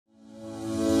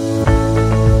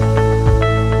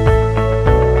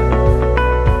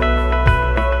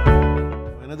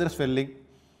swelling.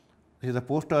 This is the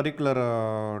post-auricular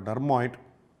dermoid,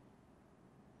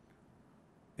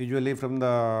 usually from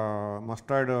the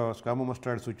mustard,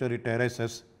 squamomustard suture it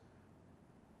arises.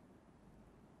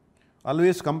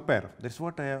 Always compare, that is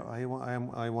what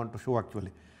I want to show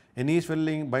actually. Any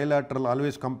swelling bilateral,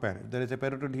 always compare. If there is a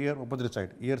parotid here, opposite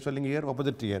side, ear swelling here,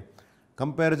 opposite ear.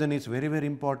 Comparison is very, very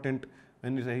important.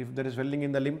 When you say if there is swelling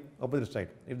in the limb, opposite side.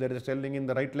 If there is swelling in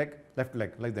the right leg, left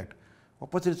leg, like that.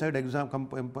 Opposite side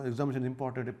examination is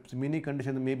important. Many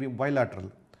conditions may be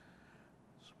bilateral.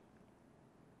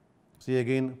 See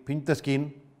again, pinch the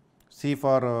skin. See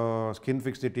for skin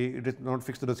fixity. It is not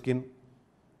fixed to the skin.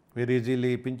 Very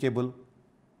easily pinchable.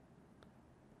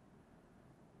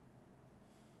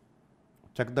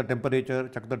 Check the temperature,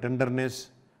 check the tenderness,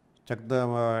 check the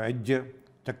edge,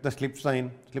 check the slip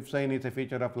sign. Slip sign is a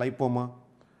feature of lipoma.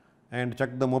 And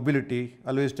check the mobility.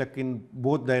 Always check in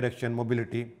both direction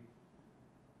mobility.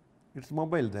 It is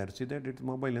mobile there. See that it is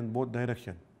mobile in both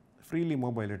direction. Freely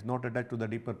mobile. It is not attached to the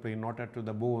deeper plane, not attached to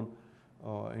the bone,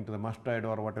 into the mustard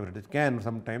or whatever it is. Can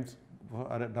sometimes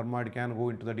dermoid can go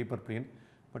into the deeper plane,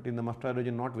 but in the mustard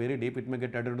region not very deep. It may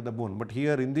get added to the bone. But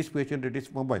here in this patient it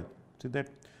is mobile. See that.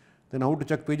 Then how to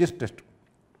check Paget's test?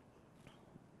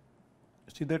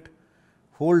 See that,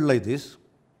 hold like this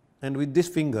and with this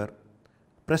finger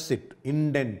press it,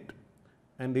 indent,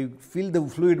 and you feel the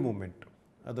fluid movement,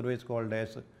 otherwise called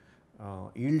as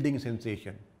yielding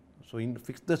sensation. So,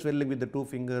 fix the swelling with the two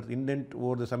fingers, indent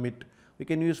over the summit. We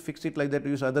can fix it like that,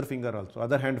 use other finger also,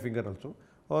 other hand finger also,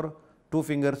 or two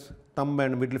fingers, thumb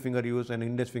and middle finger use, and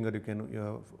index finger you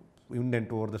can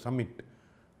indent over the summit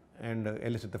and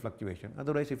elicit the fluctuation.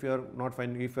 Otherwise, if you are not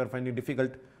finding, if you are finding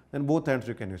difficult, then both hands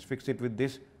you can use. Fix it with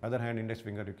this, other hand index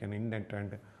finger you can indent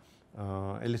and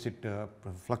elicit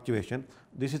fluctuation.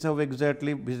 This is how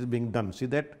exactly this is being done. See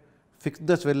that, fix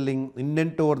the swelling,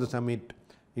 indent over the summit,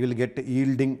 you will get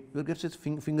yielding, you will get this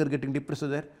finger getting depressed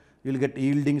there, you will get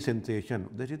yielding sensation.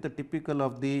 This is the typical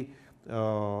of the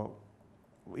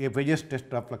Paget's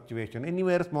test of fluctuation.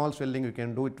 Anywhere small swelling you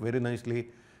can do it very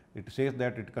nicely. It says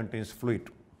that it contains fluid.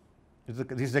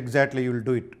 This is exactly you will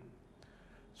do it.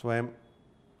 So, I am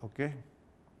okay.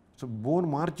 So, bone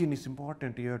margin is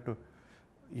important. You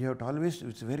have to always,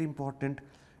 it is very important,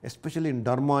 especially in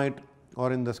dermoid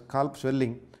or in the scalp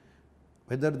swelling,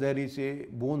 whether there is a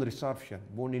bone resorption,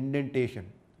 bone indentation.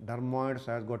 Dermoids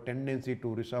has got tendency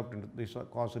to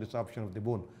cause resorption of the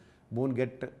bone. Bone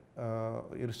get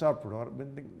resorbed, or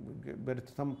there is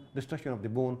some destruction of the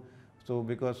bone. So,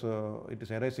 because it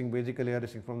is arising, basically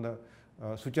arising from the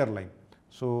suture line.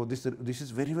 So, this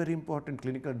is very, very important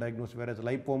clinical diagnosis, whereas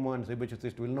lipoma and sebaceous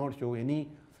cyst will not show any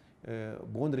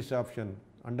bone resorption,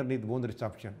 underneath bone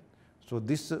resorption. So,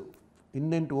 this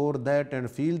indent over that and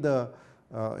feel the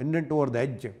indent over the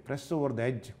edge, press over the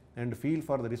edge and feel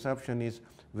for the resorption is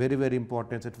very, very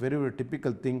important. It is very, very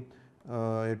typical thing,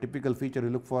 a typical feature you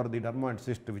look for the dermoid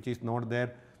cyst, which is not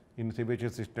there in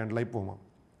sebaceous cyst and lipoma.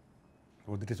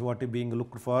 So, that is what is being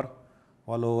looked for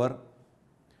all over.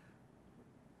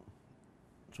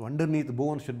 So, underneath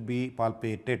bone should be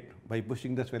palpated by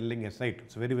pushing the swelling aside. It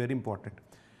is very, very important.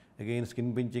 Again,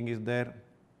 skin pinching is there.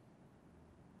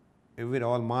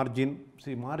 All margin,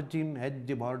 see margin,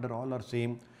 edge, border, all are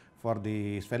same for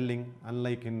the swelling.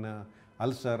 Unlike in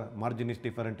ulcer, margin is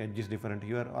different, edge is different.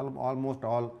 Here, almost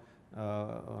all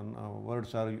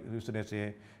words are used as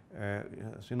a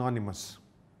synonymous.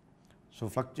 So,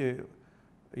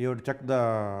 you have to check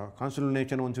the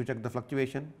consolidation once you check the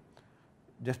fluctuation.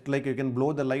 Just like you can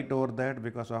blow the light over that,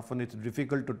 because often it is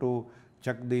difficult to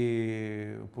check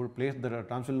the place the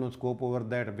transluminal scope over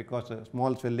that because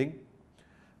small swelling.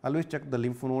 Always check the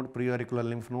lymph node, pre-auricular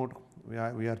lymph node. We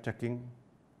are checking.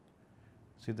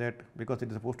 See that, because it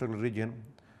is a posterior region.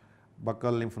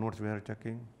 Buccal lymph nodes we are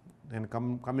checking. Then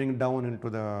coming down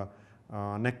into the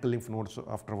neck lymph nodes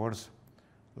afterwards.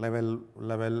 Level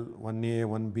 1A,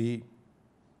 1B,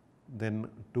 then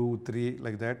 2, 3,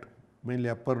 like that. Mainly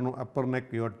upper neck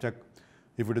you have to check.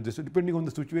 If it is this, depending on the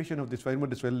situation of this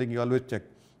fibrous swelling, you always check.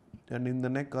 And in the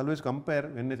neck, always compare.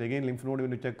 When it's again lymph node,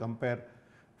 when you check, compare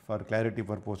for clarity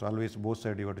purpose. Always both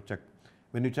sides you have to check.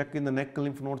 When you check in the neck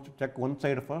lymph nodes, check one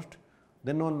side first,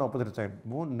 then on the opposite side.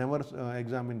 Never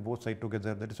examine both sides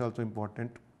together. That is also important.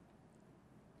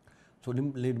 So,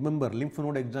 remember, lymph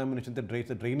node examination, the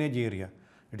drainage area,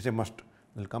 it is a must.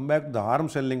 We will come back to the arm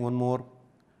swelling one more.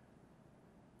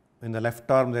 In the left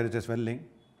arm, there is a swelling.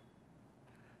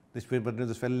 This paper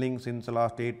is swelling since the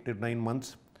last 8 to 9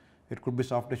 months. It could be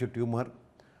soft tissue tumor.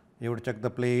 You have to check the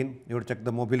plane, you have to check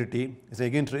the mobility. It's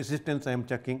against resistance I am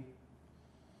checking.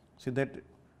 See that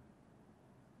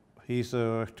he is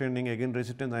extending against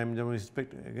resistance, I am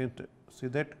against, see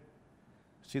that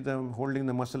See them holding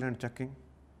the muscle and checking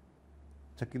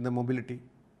the mobility.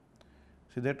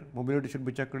 See that mobility should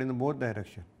be checked in both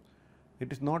direction.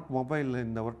 It is not mobile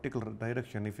in the vertical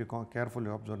direction, if you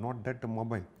carefully observe, not that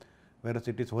mobile, whereas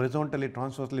it is horizontally,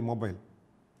 transversely mobile.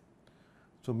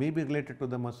 So, may be related to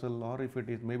the muscle, or if it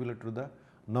is maybe related to the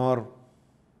nerve.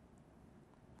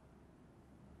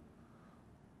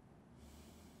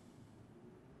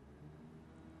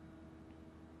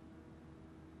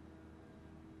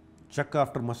 Check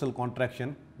after muscle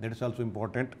contraction, that is also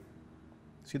important.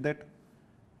 See that,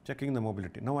 checking the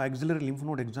mobility. Now, axillary lymph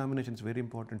node examination is very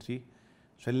important. See,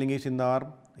 swelling is in the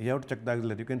arm, you have to check the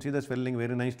axillary. You can see the swelling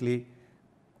very nicely.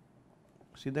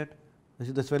 See that, this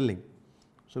is the swelling.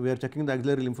 So, we are checking the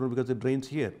axillary lymph node because it drains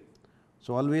here.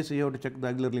 So, always you have to check the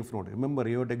axillary lymph node. Remember,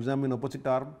 you have to examine opposite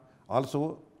arm,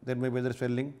 also there may be other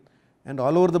swelling, and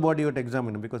all over the body you have to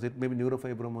examine, because it may be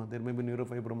neurofibroma, there may be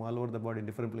neurofibroma all over the body in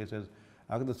different places.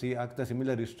 Ask the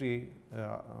similar history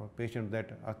patient,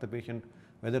 that ask the patient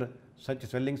whether such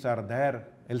swellings are there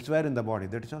elsewhere in the body,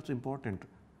 that is also important.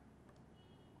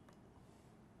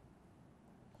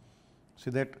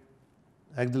 See that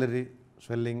axillary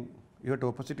swelling, you have to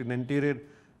opposite in anterior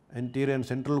and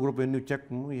central group. When you check,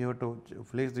 you have to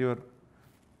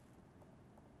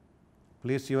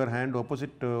place your hand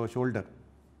opposite shoulder.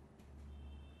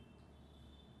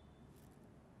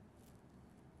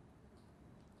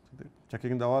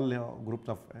 Checking the all groups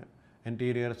of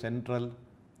anterior, central,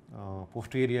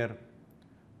 posterior,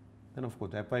 then of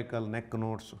course apical, neck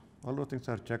nodes, all those things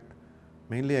are checked.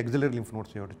 Mainly axillary lymph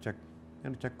nodes you have to check,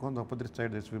 and check on the opposite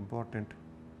side, this is important.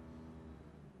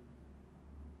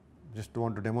 Just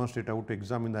want to demonstrate how to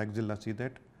examine the axilla. See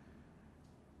that,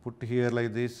 put here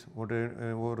like this,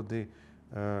 over the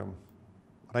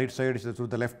right side is through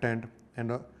the left hand,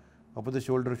 and opposite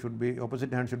hand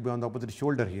should be on the opposite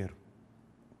shoulder here.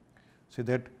 See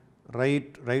that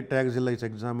right axilla is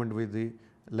examined with the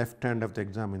left hand of the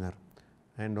examiner,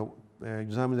 and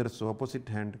examiner's opposite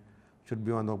hand should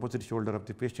be on the opposite shoulder of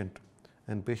the patient,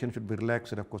 and patient should be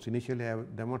relaxed. Of course, initially I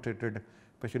have demonstrated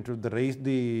patient should raise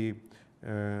the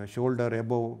shoulder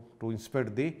above to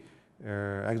inspect the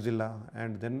axilla,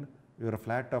 and then your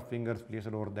flat of fingers placed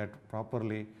over that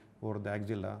properly over the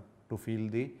axilla to feel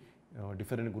the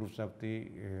different groups of the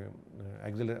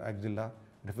axilla,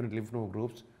 different lymph node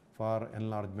groups for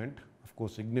enlargement, of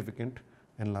course significant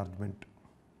enlargement.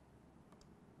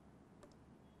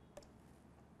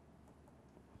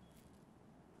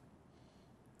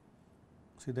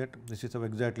 See that this is how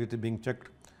exactly it is being checked.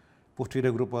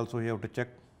 Posterior group also you have to check,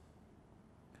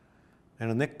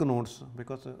 and neck nodes,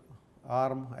 because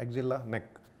arm, axilla, neck,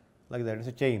 like that, it's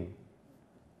a chain,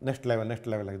 next level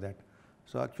like that.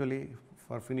 So actually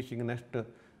for finishing next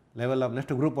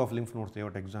group of lymph nodes you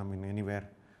have to examine anywhere.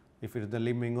 If it is the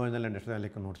limb, inguinal and external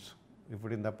nodes. If it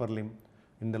is in the upper limb,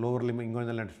 in the lower limb,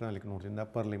 inguinal and external nodes. In the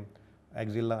upper limb,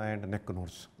 axilla and neck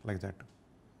nodes, like that.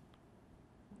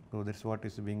 So that's what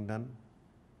is being done.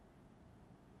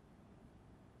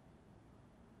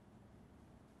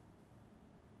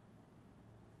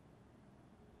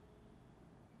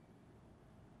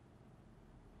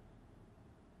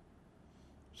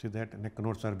 See that neck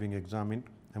nodes are being examined.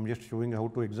 I am just showing how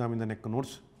to examine the neck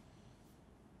nodes.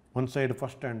 One side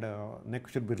first, and neck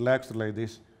should be relaxed like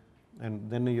this,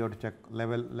 and then you have to check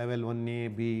level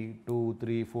 1A, B, 2,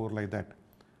 3, 4, like that.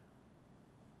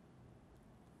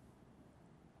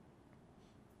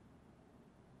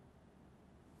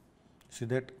 See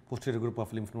that posterior group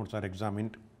of lymph nodes are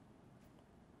examined.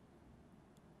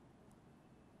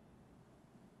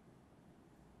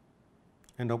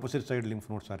 And opposite side lymph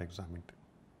nodes are examined.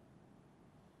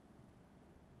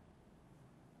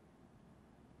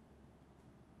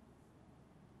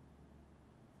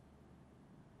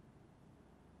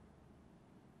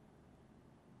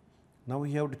 Now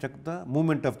we have to check the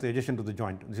movement of the adjacent to the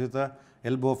joint. This is the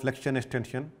elbow flexion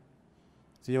extension.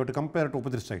 So you have to compare to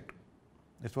opposite side.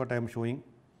 That's what I am showing.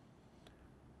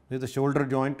 This is the shoulder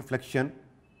joint flexion,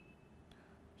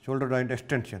 shoulder joint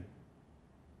extension.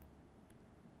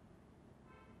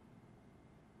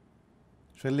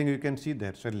 Swelling, you can see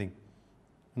there, swelling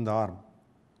in the arm.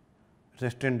 It's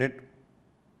extended.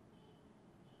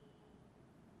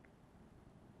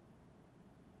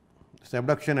 It's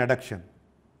abduction, adduction.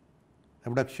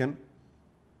 Abduction,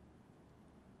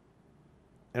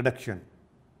 adduction.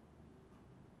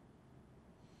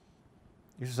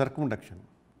 This is circumduction,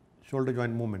 shoulder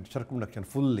joint movement, circumduction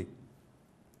fully.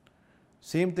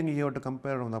 Same thing you have to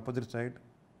compare on the opposite side,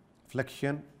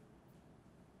 flexion,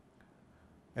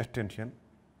 extension,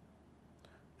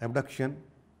 abduction,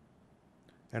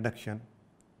 adduction.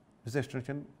 This is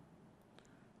extension.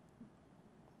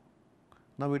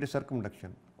 Now it is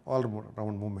circumduction, all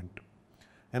round movement.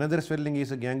 Another swelling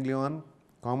is a ganglion,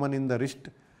 common in the wrist.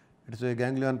 It is a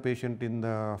ganglion patient in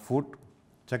the foot.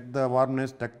 Check the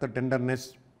warmness, check the tenderness,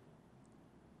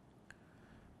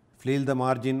 feel the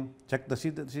margin, check the, see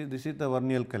this is the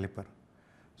vernier caliper.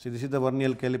 See, this is the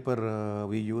vernier caliper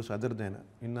we use. Other than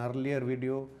in earlier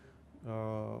video,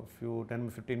 few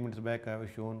 10-15 minutes back, I have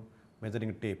shown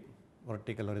measuring tape,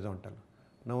 vertical, horizontal.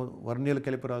 Now vernier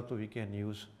caliper also we can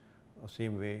use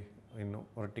same way in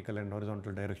vertical and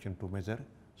horizontal direction to measure.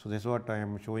 So this is what I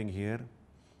am showing here.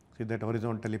 See that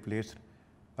horizontally placed.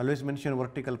 Always mention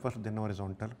vertical first, then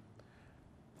horizontal.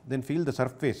 Then feel the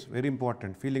surface, very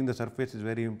important. Feeling the surface is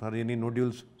very important. Any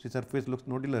nodules, see surface looks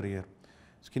nodular here.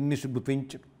 Skin should be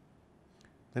pinched.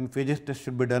 Then Paget test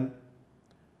should be done.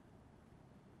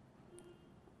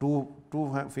 Two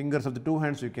fingers of the two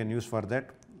hands you can use for that,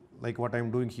 like what I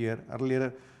am doing here.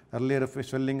 Earlier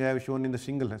swelling I have shown in the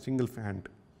single hand.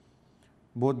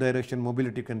 Both direction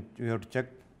mobility you have to check.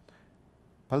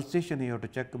 Pulsation you have to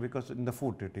check because in the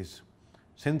foot it is.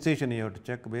 Sensation you have to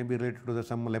check, maybe related to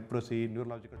some leprosy,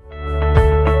 neurological.